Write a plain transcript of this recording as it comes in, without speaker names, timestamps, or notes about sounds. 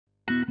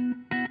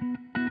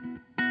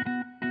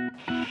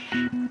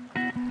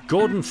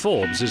Gordon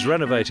Forbes is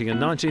renovating a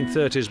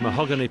 1930s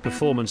mahogany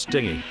performance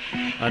dinghy,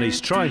 and he's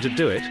trying to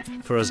do it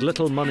for as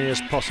little money as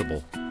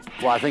possible.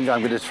 Well, I think I'm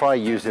going to try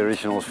use the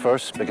originals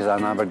first because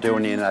I'm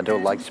Aberdonian and I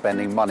don't like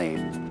spending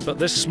money. But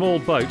this small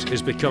boat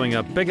is becoming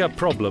a bigger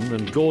problem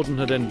than Gordon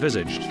had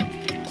envisaged.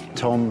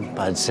 Tom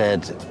had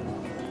said,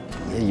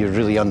 you're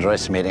really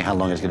underestimating how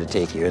long it's going to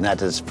take you, and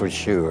that is for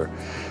sure.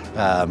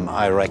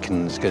 I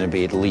reckon it's going to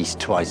be at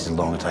least twice as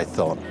long as I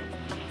thought.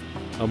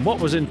 And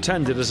what was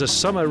intended as a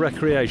summer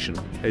recreation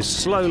is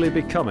slowly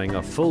becoming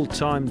a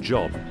full-time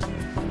job.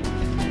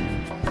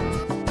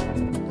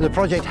 The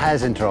project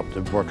has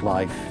interrupted work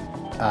life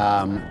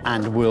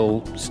and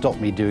will stop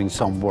me doing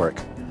some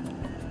work,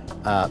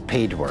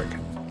 paid work.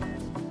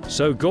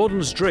 So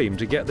Gordon's dream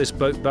to get this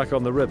boat back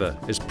on the river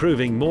is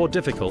proving more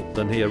difficult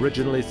than he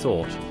originally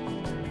thought.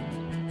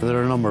 There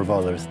are a number of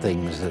other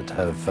things that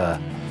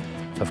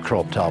have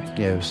cropped up.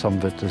 You know, some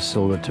of it is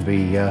still to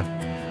be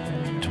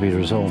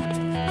resolved.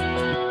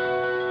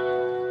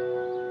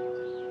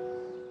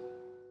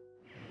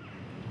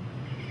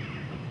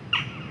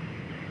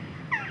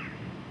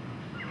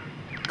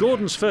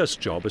 Gordon's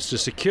first job is to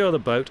secure the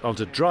boat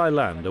onto dry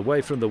land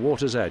away from the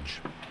water's edge.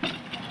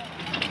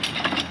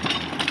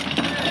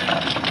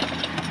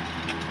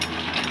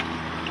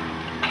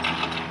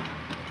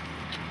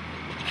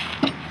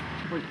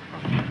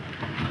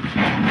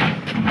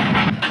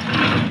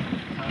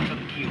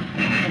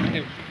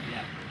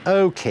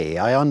 Okay,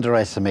 I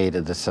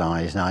underestimated the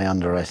size and I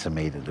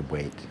underestimated the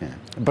weight. Yeah.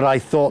 But I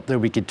thought that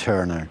we could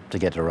turn her to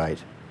get her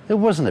right. It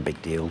wasn't a big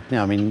deal. You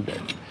know, I mean,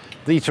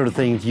 these sort of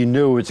things, you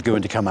know it's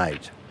going to come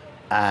out.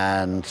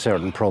 And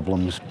certain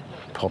problems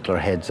pop their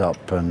heads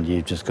up and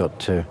you've just got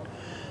to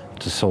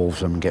solve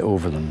them and get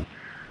over them.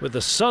 With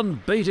the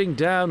sun beating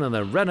down and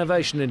the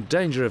renovation in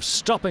danger of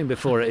stopping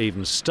before it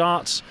even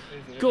starts,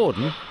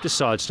 Gordon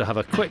decides to have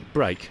a quick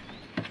break.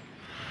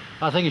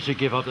 I think you should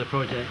give up the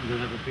project and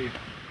have a beer.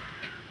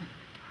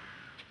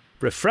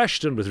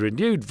 Refreshed and with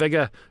renewed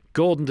vigour,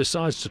 Gordon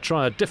decides to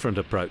try a different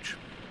approach.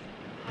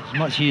 It's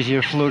much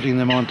easier floating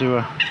them onto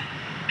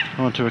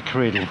a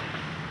cradle.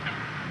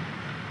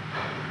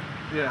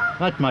 Yeah.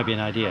 That might be an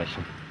idea,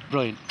 actually.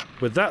 Brilliant.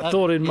 With that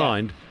thought in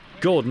mind,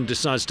 Gordon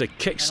decides to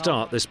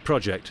kick-start this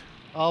project.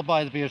 I'll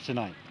buy the beer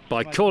tonight.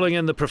 By calling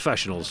in the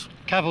professionals.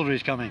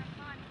 Cavalry's coming.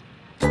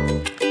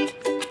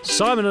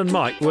 Simon and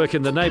Mike work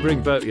in the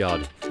neighbouring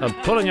boatyard, and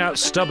pulling out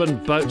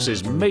stubborn boats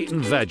is meat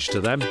and veg to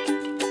them.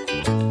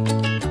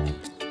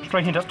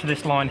 Straighten it up to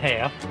this line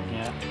here,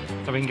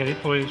 so we can get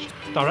it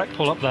direct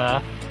pull up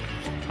there.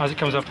 As it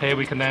comes up here,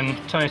 we can then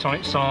turn it on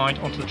its side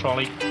onto the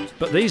trolley.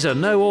 But these are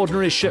no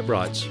ordinary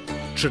shipwrights.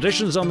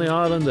 Traditions on the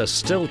island are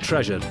still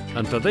treasured,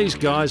 and for these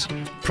guys,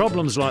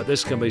 problems like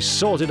this can be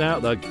sorted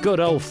out the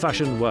good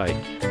old-fashioned way.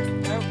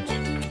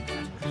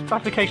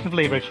 Application of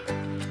leverage.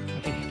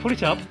 Okay, pull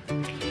it up.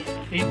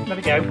 Let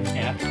it go.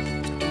 Yeah.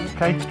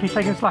 Okay, keep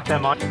taking the slack there,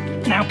 Mike.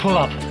 Now pull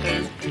up. 2,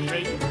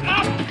 3,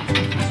 up!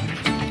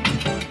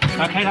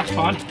 Okay, that's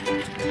fine.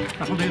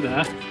 That'll do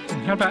there.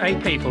 How about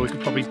 8 people? We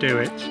could probably do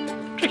it.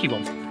 Tricky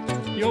one.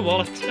 Your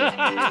wallet.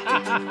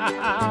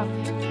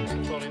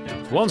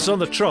 Once on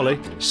the trolley,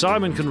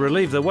 Simon can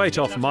relieve the weight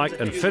off Mike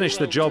and finish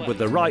the job with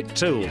the right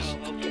tools.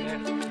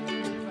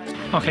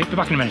 Okay, be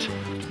back in a minute.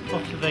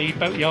 Off to the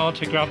boatyard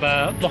to grab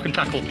block and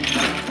tackle.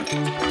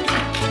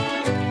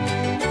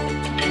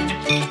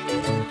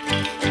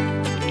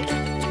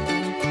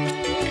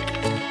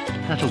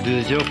 That'll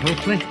do the job,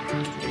 hopefully.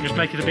 Just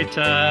make it a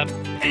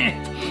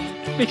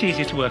bit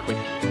easier to work with.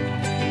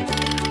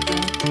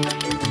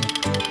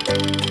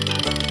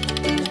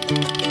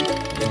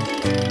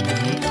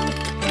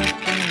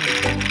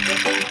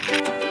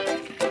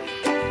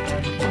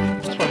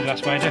 That's probably the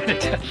best way of doing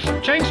it.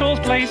 Chainsaws,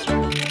 please.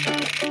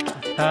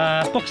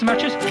 Box of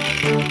matches.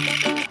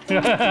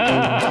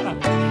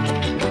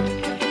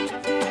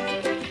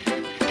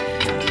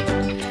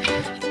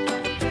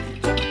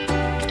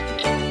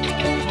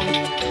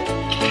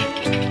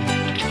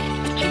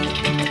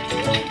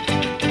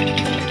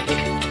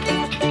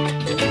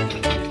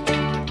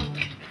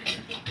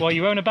 Well,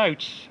 you own a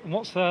boat. And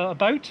what's a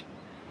boat?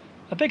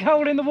 A big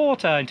hole in the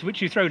water into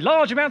which you throw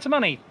large amounts of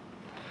money.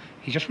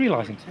 He's just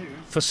realising.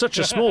 For such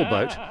a small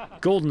boat,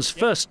 Gordon's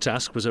first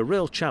task was a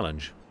real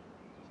challenge.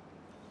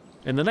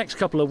 In the next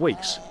couple of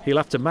weeks, he'll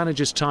have to manage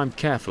his time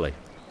carefully.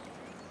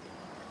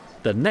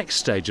 The next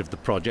stage of the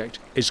project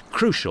is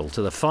crucial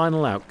to the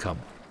final outcome.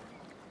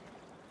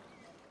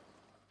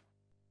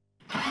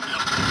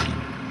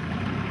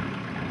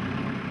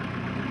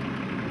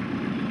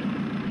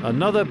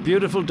 Another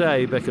beautiful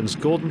day beckons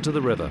Gordon to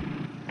the river,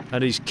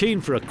 and he's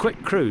keen for a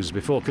quick cruise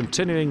before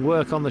continuing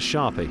work on the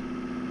Sharpie.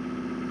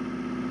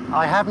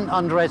 I haven't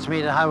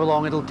underestimated how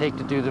long it'll take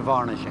to do the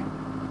varnishing,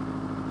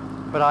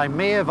 but I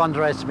may have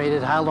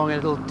underestimated how long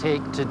it'll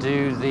take to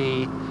do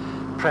the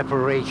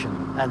preparation,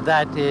 and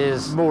that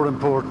is more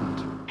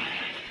important.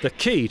 The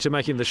key to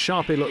making the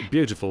Sharpie look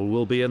beautiful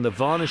will be in the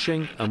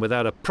varnishing, and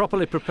without a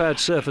properly prepared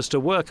surface to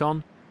work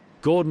on,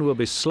 Gordon will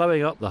be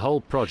slowing up the whole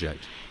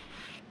project.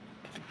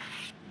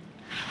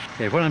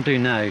 Okay, what I'm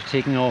doing now is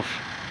taking off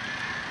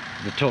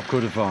the top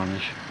coat of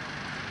varnish,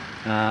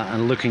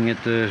 and looking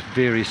at the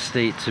various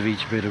states of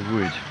each bit of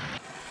wood.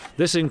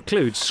 This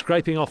includes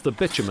scraping off the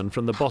bitumen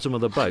from the bottom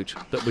of the boat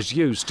that was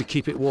used to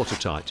keep it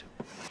watertight.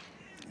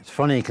 It's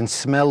funny, you can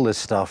smell this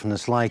stuff, and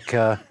it's like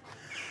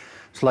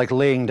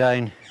laying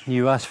down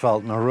new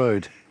asphalt on a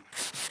road.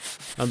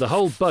 And the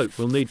whole boat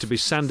will need to be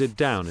sanded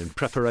down in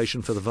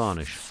preparation for the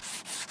varnish.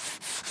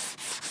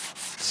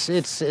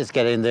 It's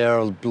getting there.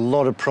 A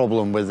lot of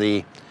problem with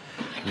the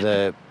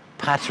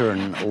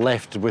pattern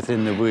left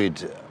within the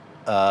wood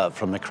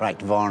from the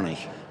cracked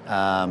varnish,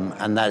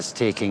 and that's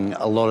taking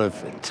a lot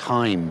of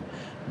time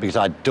because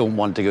I don't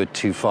want to go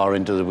too far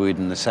into the wood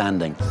and the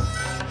sanding.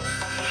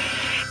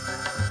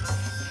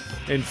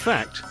 In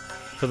fact,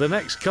 for the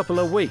next couple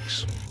of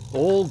weeks,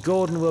 all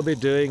Gordon will be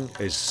doing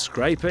is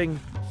scraping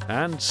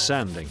and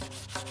sanding.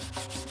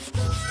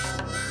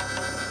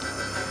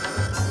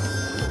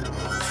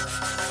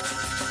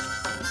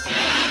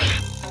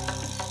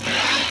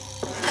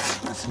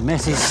 It's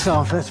messy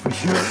stuff, that's for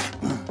sure.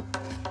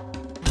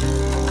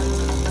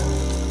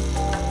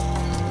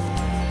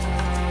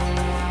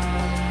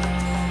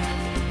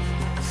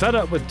 Fed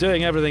up with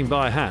doing everything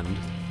by hand,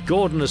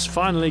 Gordon has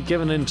finally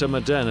given in to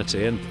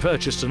modernity and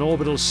purchased an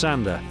orbital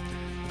sander.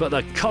 But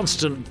the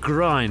constant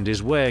grind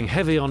is weighing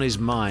heavy on his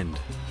mind.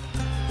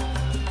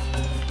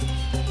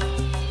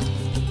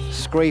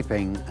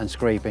 Scraping and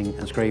scraping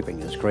and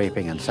scraping and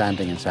scraping and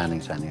sanding and sanding,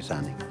 sanding,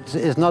 sanding.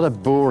 It's not a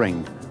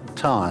boring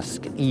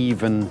task,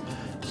 even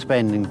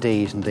spending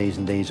days and days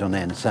and days on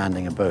end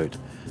sanding a boat.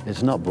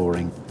 It's not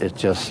boring, it's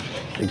just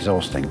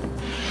exhausting.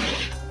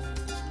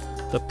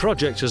 The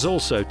project has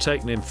also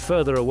taken him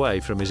further away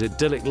from his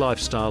idyllic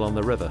lifestyle on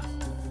the river.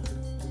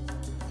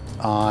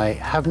 I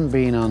haven't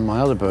been on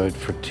my other boat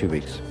for 2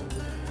 weeks,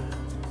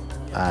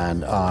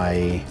 and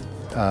I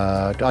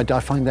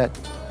find that,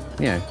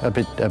 you know, a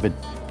bit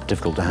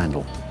difficult to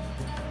handle.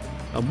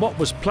 And what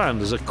was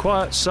planned as a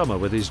quiet summer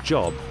with his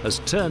job has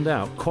turned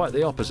out quite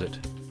the opposite.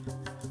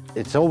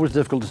 It's always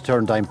difficult to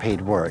turn down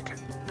paid work.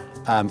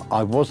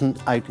 I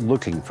wasn't out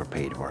looking for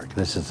paid work.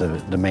 This is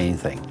the main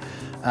thing.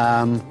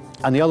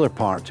 And the other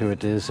part to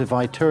it is, if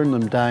I turn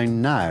them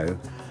down now,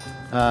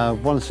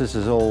 once this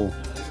is all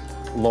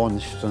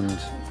launched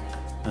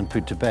and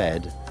put to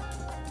bed,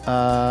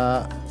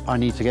 I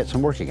need to get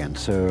some work again.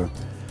 So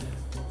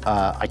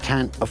I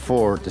can't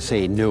afford to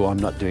say, no, I'm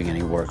not doing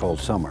any work all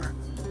summer.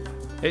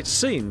 It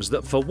seems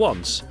that for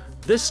once,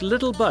 this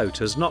little boat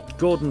has knocked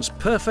Gordon's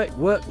perfect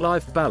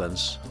work-life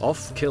balance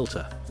off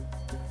kilter.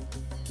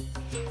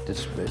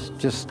 It's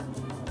just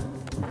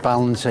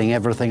balancing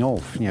everything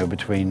off, you know,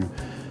 between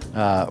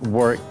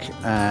work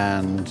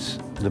and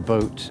the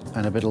boat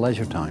and a bit of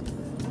leisure time.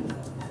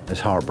 It's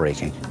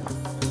heartbreaking.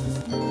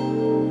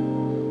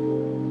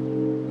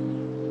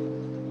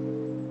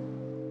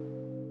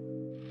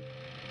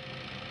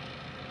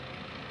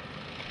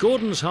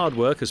 Gordon's hard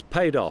work has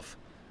paid off,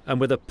 and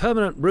with a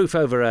permanent roof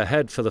over her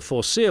head for the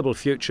foreseeable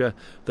future,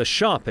 the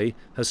Sharpie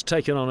has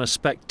taken on a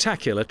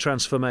spectacular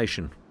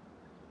transformation.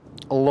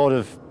 A lot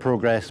of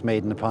progress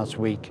made in the past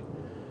week.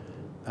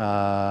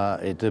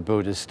 The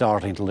boat is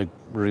starting to look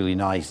really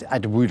nice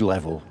at wood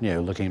level, you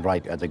know, looking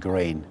right at the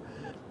grain.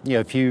 You know,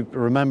 if you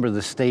remember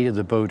the state of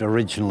the boat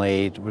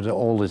originally, it was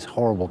all this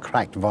horrible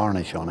cracked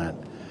varnish on it.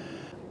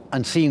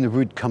 And seeing the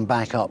wood come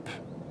back up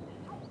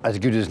as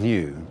good as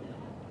new,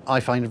 I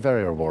find it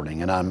very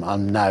rewarding, and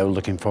I'm now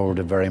looking forward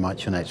to very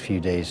much the next few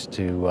days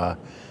to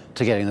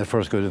getting the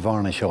first coat of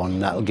varnish on,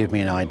 and that'll give me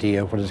an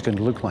idea of what it's going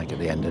to look like at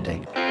the end of the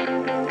day.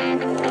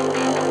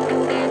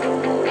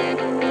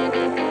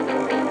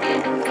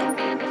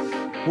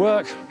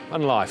 Work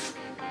and life,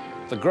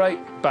 the great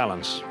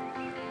balance.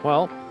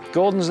 Well,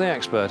 Gordon's the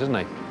expert, isn't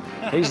he?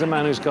 He's the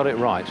man who's got it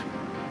right.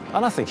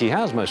 And I think he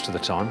has most of the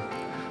time.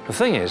 The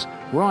thing is,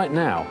 right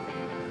now,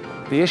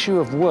 the issue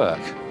of work,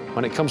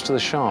 when it comes to the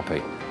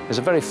Sharpie, is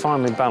a very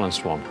finely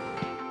balanced one.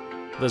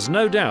 There's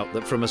no doubt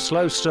that from a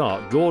slow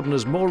start, Gordon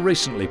has more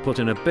recently put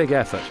in a big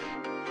effort.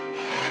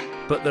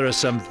 But there are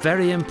some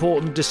very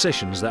important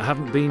decisions that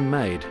haven't been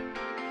made.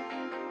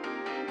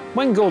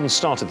 When Gordon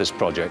started this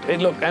project, it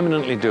looked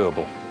eminently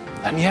doable.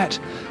 And yet,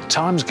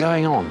 time's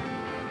going on.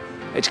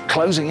 It's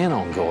closing in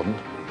on Gordon.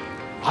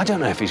 I don't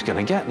know if he's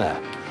going to get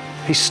there.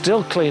 He's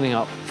still cleaning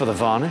up for the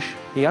varnish.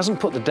 He hasn't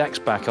put the decks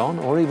back on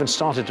or even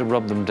started to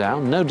rub them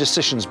down. No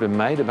decision's been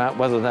made about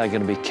whether they're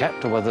going to be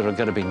kept or whether there are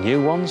going to be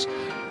new ones.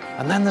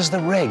 And then there's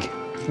the rig.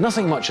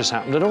 Nothing much has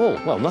happened at all.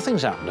 Well,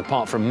 nothing's happened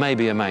apart from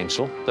maybe a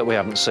mainsail that we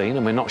haven't seen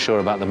and we're not sure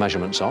about the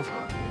measurements of.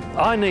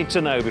 I need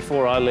to know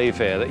before I leave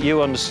here that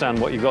you understand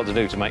what you've got to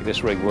do to make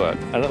this rig work.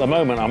 And at the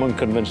moment, I'm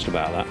unconvinced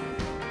about that.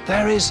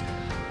 There is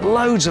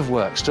loads of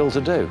work still to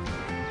do.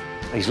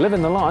 He's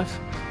living the life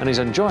and he's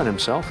enjoying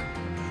himself,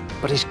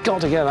 but he's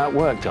got to get that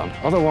work done.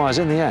 Otherwise,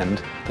 in the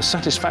end, the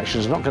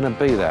satisfaction's not going to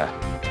be there.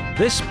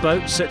 This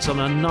boat sits on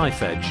a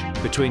knife edge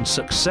between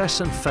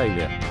success and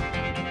failure.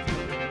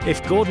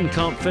 If Gordon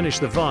can't finish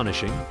the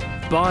varnishing,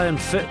 buy and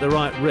fit the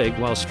right rig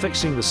whilst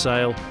fixing the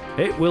sail,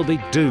 it will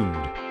be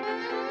doomed.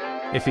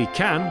 If he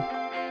can,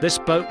 This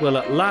boat will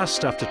at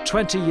last, after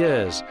 20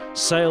 years,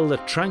 sail the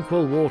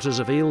tranquil waters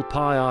of Eel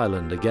Pie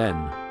Island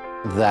again.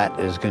 That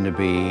is going to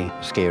be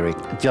scary,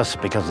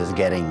 just because it's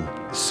getting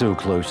so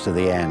close to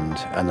the end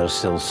and there's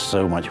still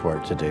so much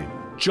work to do.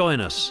 Join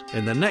us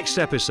in the next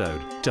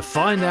episode to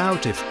find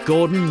out if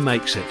Gordon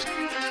makes it.